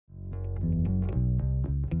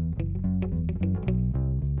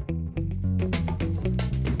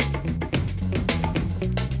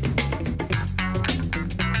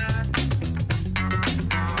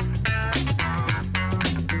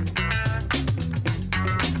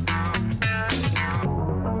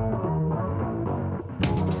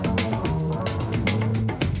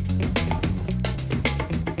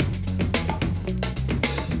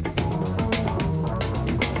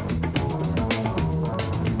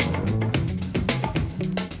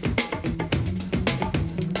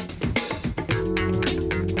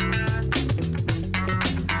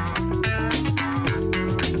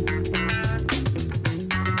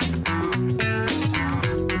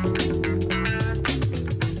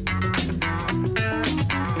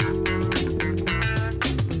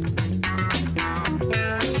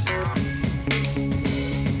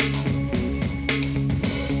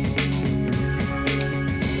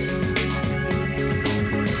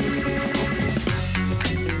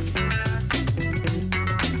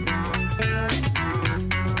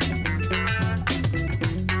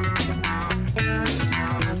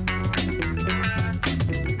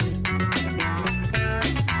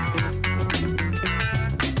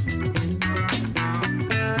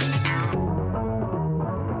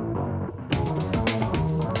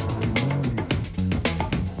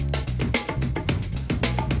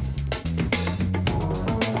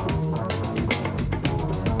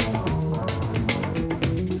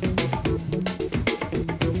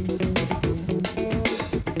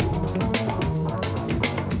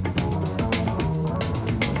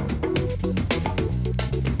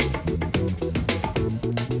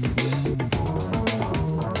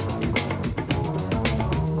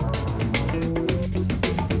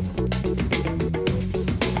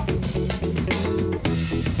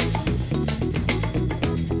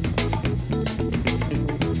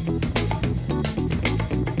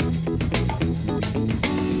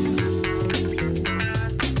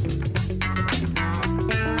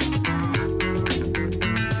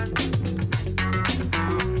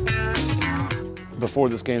before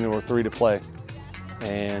this game there were 3 to play,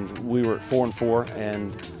 and we were at 4-4.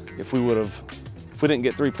 And if we didn't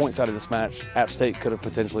get 3 points out of this match, App State could have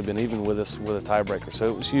potentially been even with us with a tiebreaker. So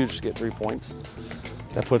it was huge to get 3 points.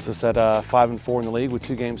 That puts us at 5-4 in the league with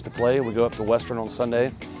 2 games to play. We go up to Western on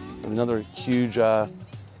Sunday, another huge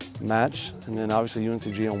match, and then obviously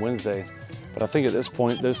UNCG on Wednesday. But I think at this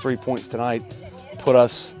point, those 3 points tonight put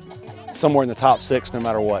us somewhere in the top 6 no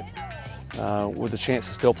matter what, with a chance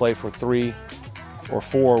to still play for 3 or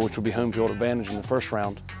 4, which would be home field advantage in the first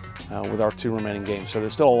round with our 2 remaining games. So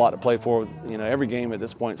there's still a lot to play for. You know, every game at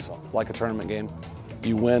this point is like a tournament game.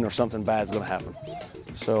 You win or something bad is going to happen.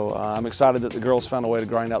 So I'm excited that the girls found a way to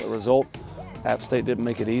grind out the result. App State didn't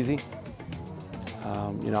make it easy.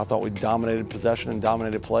 You know, I thought we dominated possession and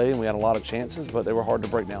dominated play, and we had a lot of chances, but they were hard to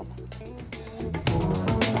break down.